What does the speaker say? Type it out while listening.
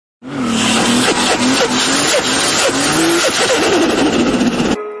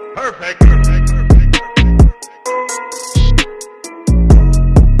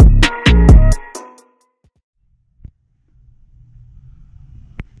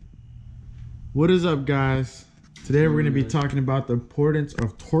What is up, guys? Today we're going to be talking about the importance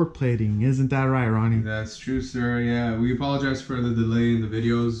of torque plating. Isn't that right, Ronnie? That's true, sir. Yeah, we apologize for the delay in the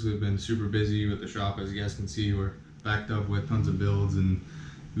videos. We've been super busy with the shop. As you guys can see, we're backed up with tons of builds, and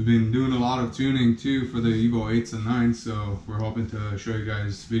we've been doing a lot of tuning too for the Evo 8s and 9s, so we're hoping to show you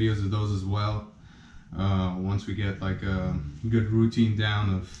guys videos of those as well. Once we get like a good routine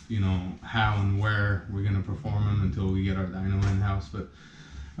down of, you know, how and where we're going to perform them until we get our dyno in-house. But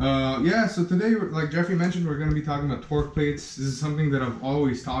yeah, so today, like Jeffrey mentioned, we're going to be talking about torque plates. This is something that I've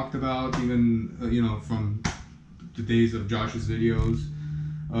always talked about, even you know, from the days of Josh's videos.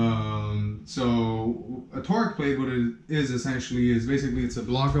 So a torque plate, what it is essentially is basically it's a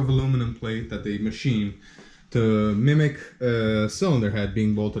block of aluminum plate that they machine to mimic a cylinder head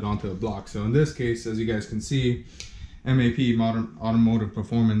being bolted onto a block. So in this case, as you guys can see, MAP, Modern Automotive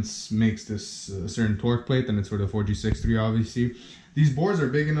Performance, makes this certain torque plate, and it's for the 4G63 obviously. These boards are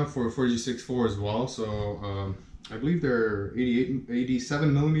big enough for a 4G64 as well, so I believe they're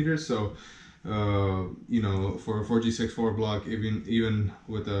 87 millimeters, so you know, for a 4G64 block, even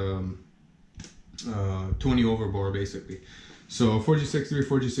with a 20 over bore basically. So 4G63,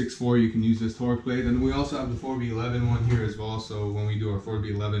 4G64, you can use this torque plate, and we also have the 4B11 one here as well, so when we do our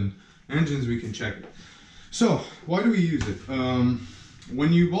 4B11 engines, we can check it. So why do we use it?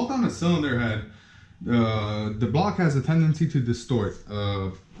 When you bolt on a cylinder head, the block has a tendency to distort.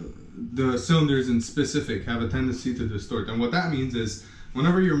 The cylinders in specific have a tendency to distort, and what that means is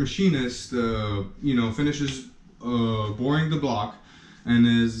whenever your machinist you know, finishes boring the block and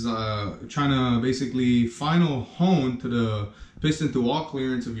is trying to basically final hone to the piston to wall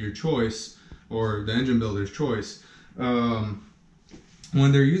clearance of your choice, or the engine builder's choice,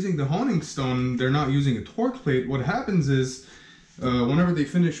 when they're using the honing stone, they're not using a torque plate. What happens is whenever they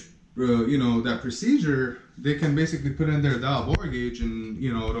finish you know, that procedure, they can basically put in their dial bore gauge, and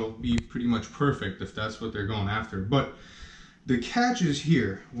you know, it'll be pretty much perfect if that's what they're going after. But the catch is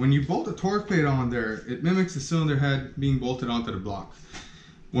here: when you bolt a torque plate on there, it mimics the cylinder head being bolted onto the block.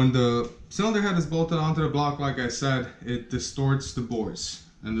 When the cylinder head is bolted onto the block, like I said, it distorts the bores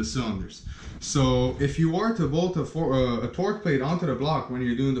and the cylinders. So if you are to bolt a torque plate onto the block when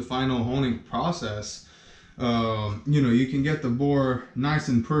you're doing the final honing process, you know, you can get the bore nice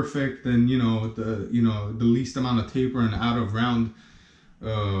and perfect, and you know, the least amount of taper and out of round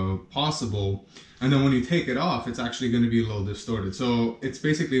possible. And then when you take it off, it's actually going to be a little distorted. So it's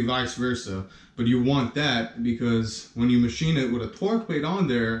basically vice versa. But you want that because when you machine it with a torque plate on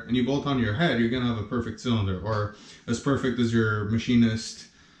there and you bolt on your head, you're going to have a perfect cylinder, or as perfect as your machinist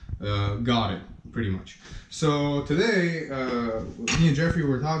got it, pretty much. So today, me and Jeffrey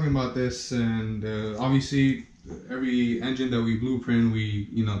were talking about this, and obviously every engine that we blueprint, we,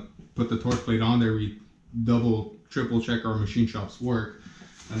 you know, put the torque plate on there. We double, triple check our machine shop's work.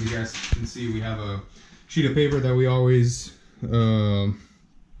 As you guys can see, we have a sheet of paper that we always,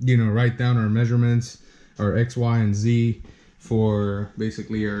 you know, write down our measurements, our X, Y, and Z for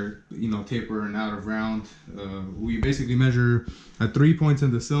basically our, you know, taper and out of round. We basically measure at 3 points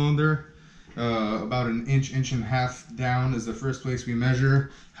in the cylinder, about an inch, inch and a half down is the first place we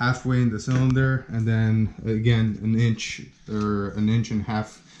measure, halfway in the cylinder, and then again an inch or an inch and a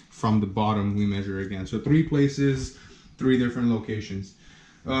half from the bottom we measure again. So 3 places, 3 different locations.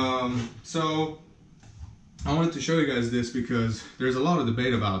 So I wanted to show you guys this because there's a lot of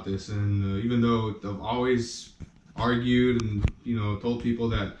debate about this, and even though I've always argued and, you know, told people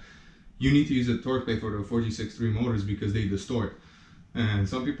that you need to use a torque plate for the 4G63 motors because they distort, and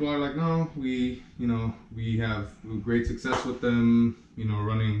some people are like, no, we have great success with them, you know,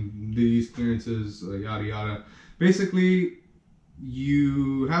 running these clearances, yada yada. Basically,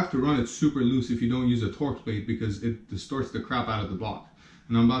 you have to run it super loose if you don't use a torque plate because it distorts the crap out of the block.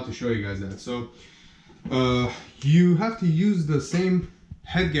 And I'm about to show you guys that. So you have to use the same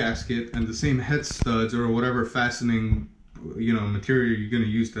head gasket and the same head studs or whatever fastening, you know, material you're going to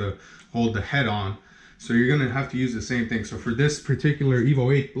use to hold the head on. So you're going to have to use the same thing. So for this particular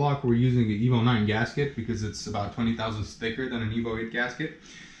Evo 8 block, we're using an Evo 9 gasket because it's about 20 thousandths thicker than an Evo 8 gasket.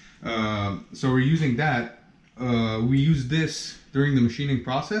 So we're using that. We use this during the machining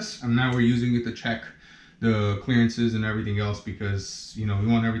process, and now we're using it to check the clearances and everything else because, you know, we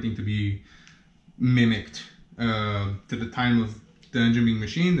want everything to be mimicked to the time of the engine being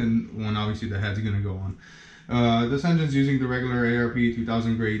machined and when obviously the head's going to go on. This engine's using the regular ARP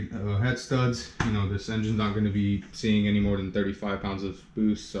 2000 grade head studs. You know, this engine's not going to be seeing any more than 35 pounds of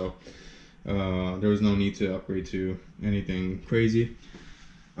boost, so there was no need to upgrade to anything crazy.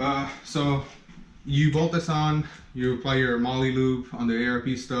 So you bolt this on, you apply your moly lube on the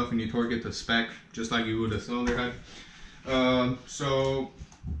ARP stuff, and you torque it to spec just like you would a cylinder head. So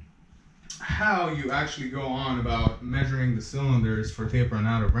how you actually go on about measuring the cylinders for taper and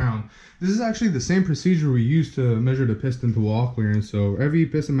out of round. This is actually the same procedure we use to measure the piston to wall clearance. So every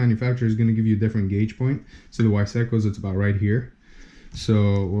piston manufacturer is going to give you a different gauge point. So the Wiseco's, it's about right here.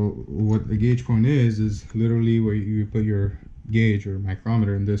 So what the gauge point is literally where you put your gauge, or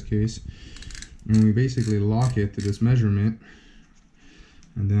micrometer in this case, and we basically lock it to this measurement,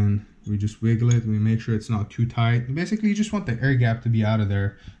 and then we just wiggle it. We make sure it's not too tight. Basically, you just want the air gap to be out of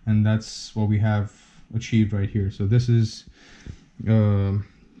there, and that's what we have achieved right here. So this is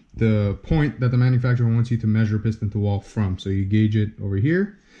the point that the manufacturer wants you to measure piston to wall from. So you gauge it over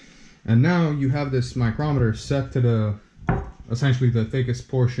here, and now you have this micrometer set to the essentially the thickest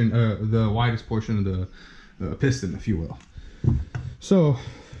portion, the widest portion of the piston, if you will. So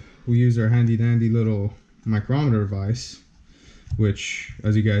we use our handy dandy little micrometer vise, which,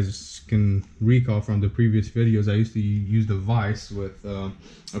 as you guys can recall from the previous videos, I used to use the vise with a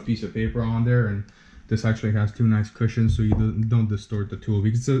piece of paper on there, and this actually has two nice cushions so you don't distort the tool,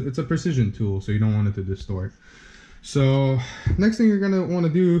 because it's a precision tool, so you don't want it to distort. So next thing you're gonna want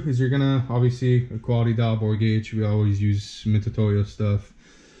to do is you're gonna, obviously, a quality dial bore gauge. We always use Mitutoyo stuff.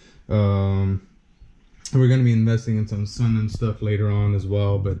 We're gonna be investing in some Sun and stuff later on as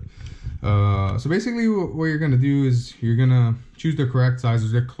well, but so basically what you're gonna do is you're gonna choose the correct size, or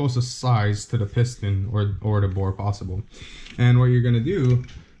the closest size to the piston or the bore possible. And what you're gonna do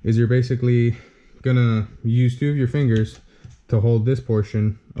is you're basically gonna use two of your fingers to hold this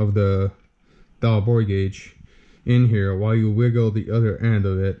portion of the dial bore gauge in here while you wiggle the other end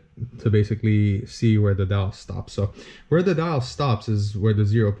of it to basically see where the dial stops. So where the dial stops is where the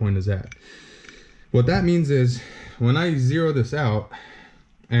 0 point is at. What that means is when I zero this out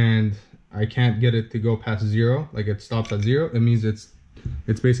and I can't get it to go past 0, like it stops at 0, it means it's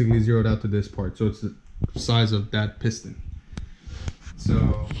basically zeroed out to this part. So it's the size of that piston.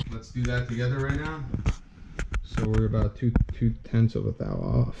 So let's do that together right now. So we're about 2/10 of a thou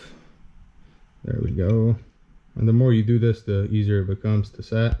off. There we go. And the more you do this, the easier it becomes to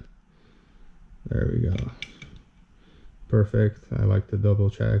set. There we go. Perfect. I like to double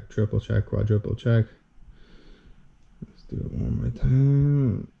check, triple check, quadruple check. Let's do it one more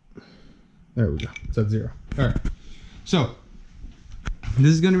time. There we go. It's at 0. All right. So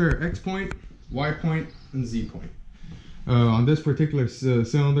this is going to be our X point, Y point, and Z point. On this particular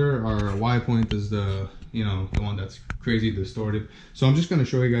cylinder, our Y point is the one that's crazy distorted. So I'm just going to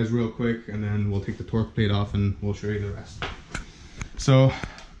show you guys real quick, and then we'll take the torque plate off and we'll show you the rest. So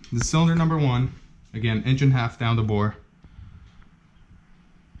the cylinder number 1, again, 1.5 inch down the bore.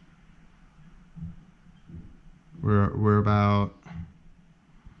 We're about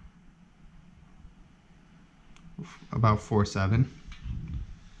 4.7.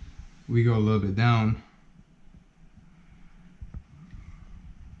 We go a little bit down.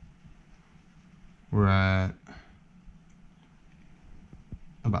 We're at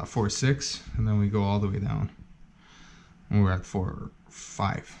about 4.6, and then we go all the way down, and we're at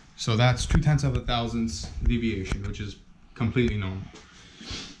 4.5. So that's 0.2 of a thousandths deviation, which is completely normal.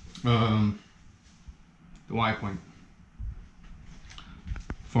 The Y point,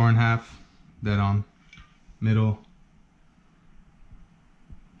 4.5, dead on. Middle,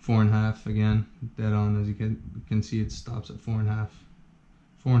 4.5 again, dead on. As you can see, it stops at 4.5.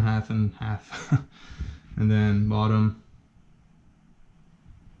 4.5 and half. And then bottom,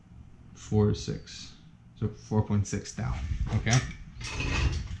 4.6. So 4.6 thou. Okay.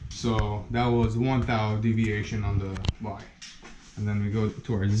 So that was 1 thou deviation on the Y. And then we go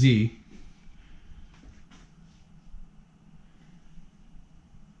to our Z.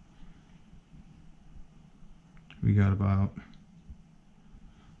 We got about,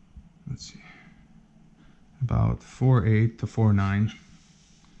 let's see, about 4.8 to 4.9.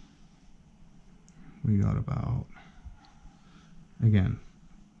 We got about, again,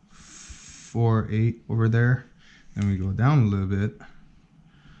 4.8 over there. Then we go down a little bit.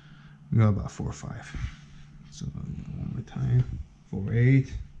 We got about 4.5. So one more time,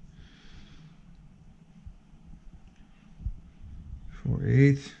 4.8,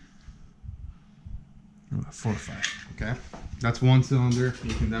 4.8, 4.5. Okay, that's one cylinder.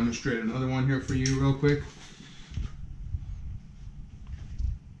 We can demonstrate another one here for you real quick.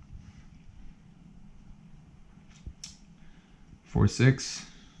 Four 6,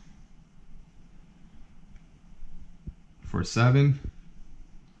 4.7,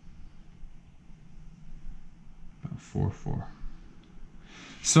 4.4.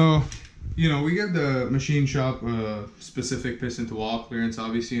 So, we get the machine shop specific piston to wall clearance,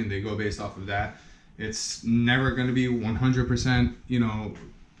 obviously, and they go based off of that. It's never going to be 100%.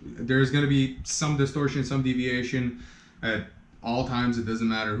 There's going to be some distortion, some deviation at all times. It doesn't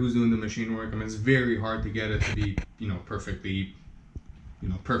matter who's doing the machine work. I mean, it's very hard to get it to be, perfectly,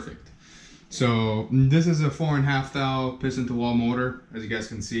 perfect. So this is a 4.5 thou piston to wall motor, as you guys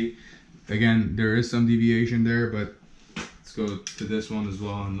can see. Again, there is some deviation there, but let's go to this one as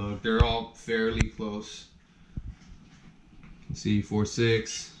well and look. They're all fairly close. You can see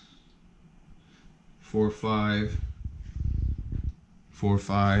 4.6, 4.5,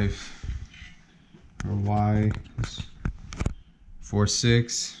 4.5. Or Y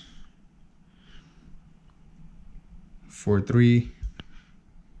 4.6, 4.3,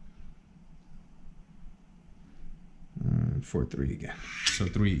 4.3 again. So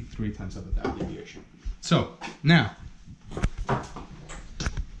three tenths of a thou deviation. So now what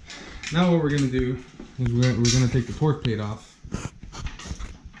we're gonna do is we're gonna take the torque plate off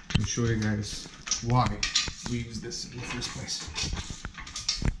and show you guys why we use this in the first place.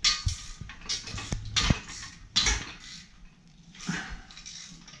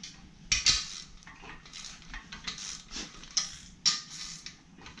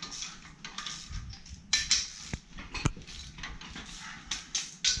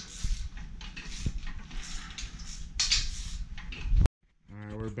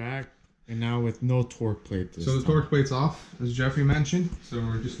 Back, and now with no torque plate this So the torque plate's off, as Jeffrey mentioned. So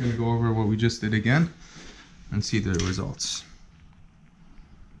we're just going to go over what we just did again and see the results.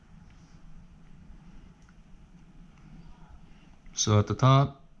 So at the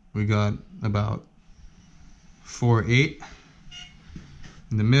top we got about 4.8.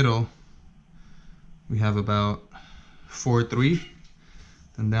 In the middle we have about 4.3,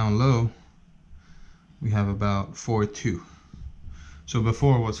 and down low we have about 4.2. So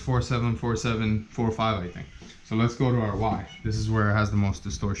before it was 4.7, 4.7, 4.5, I think. So let's go to our Y. This is where it has the most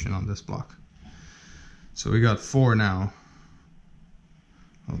distortion on this block. So we got 4 now.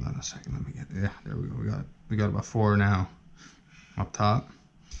 Hold on a second, let me get, yeah, there we go. We got about 4 now up top.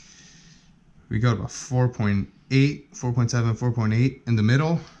 We got about 4.8, 4.7, 4.8 in the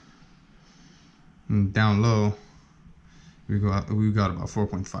middle. And down low, we got about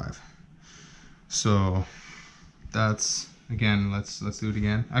 4.5. So that's, again, let's do it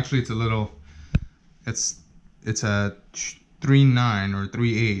again. Actually, it's a little, it's at 3.9 or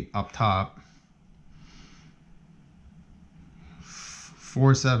 3.8 up top,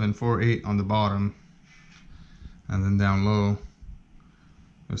 4.7, 4.8 on the bottom, and then down low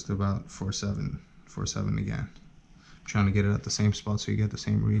just about 4.7 again. I'm trying to get it at the same spot so you get the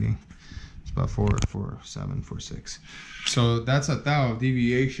same reading. It's about 4.7, 4.6. So that's a thou of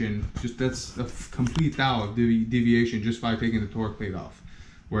deviation. That's a complete thou of deviation just by taking the torque plate off,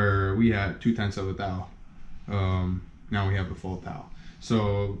 where we had 2/10 of a thou. Now we have a full thou.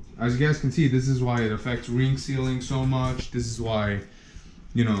 So as you guys can see, this is why it affects ring sealing so much. This is why,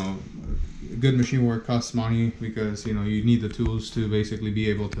 good machine work costs money, because you need the tools to basically be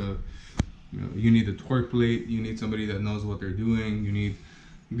able to, you need the torque plate, you need somebody that knows what they're doing, you need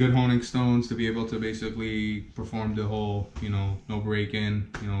good honing stones to be able to basically perform the whole, no break in,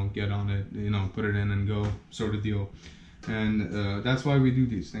 get on it, put it in and go sort of deal. And that's why we do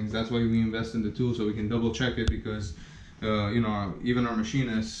these things. That's why we invest in the tool, so we can double check it, because even our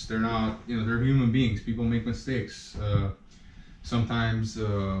machinists, they're not, they're human beings. People make mistakes. Sometimes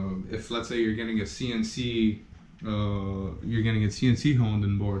if, let's say, you're getting a CNC honed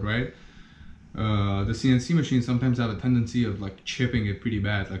and board, right? The CNC machines sometimes have a tendency of like chipping it pretty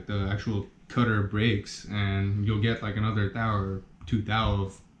bad, like the actual cutter breaks, and you'll get like another thou or 2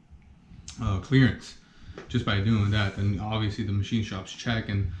 thou of clearance just by doing that. And obviously the machine shops check,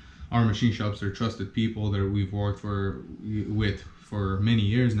 and our machine shops are trusted people that we've worked with for many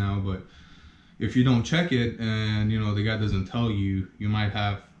years now. But if you don't check it and the guy doesn't tell you, you might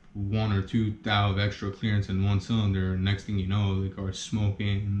have 1 or 2 thou of extra clearance in one cylinder, and next thing you know, the car's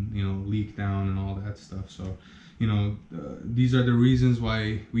smoking, leak down and all that stuff. So these are the reasons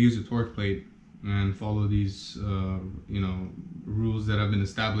why we use a torque plate and follow these rules that have been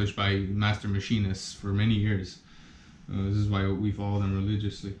established by master machinists for many years. This is why we follow them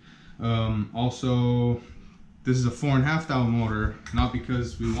religiously. Also, this is a 4.5 thou motor, not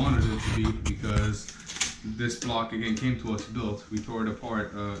because we wanted it to be, because this block again came to us built. We tore it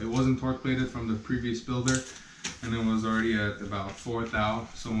apart. It wasn't torque plated from the previous builder, and it was already at about 4 thou.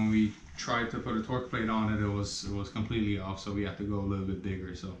 So when we tried to put a torque plate on it, it was completely off. So we had to go a little bit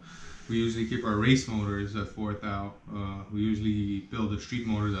bigger. So we usually keep our race motors at 4 thou. We usually build the street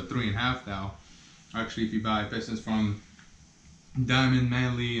motors at 3.5 thou. Actually, if you buy pistons from Diamond,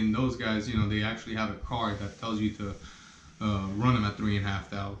 Manley, and those guys, they actually have a card that tells you to run them at 3.5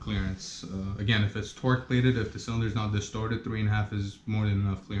 thou clearance. Again, if it's torque plated, if the cylinder's not distorted, 3.5 is more than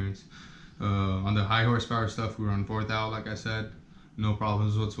enough clearance. On the high horsepower stuff, we run 4,000, like I said, no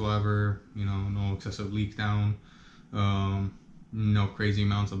problems whatsoever. You know, no excessive leak down, no crazy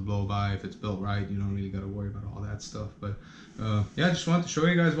amounts of blow by. If it's built right, you don't really got to worry about all that stuff. But yeah, I just wanted to show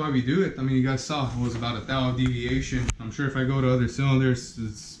you guys why we do it. I mean, you guys saw it was about 1,000 deviation. I'm sure if I go to other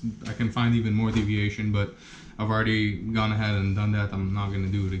cylinders, I can find even more deviation, but I've already gone ahead and done that. I'm not going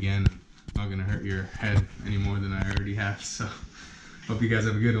to do it again. I'm not going to hurt your head any more than I already have. So hope you guys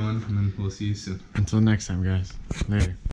have a good one, and then we'll see you soon. Until next time, guys. Later.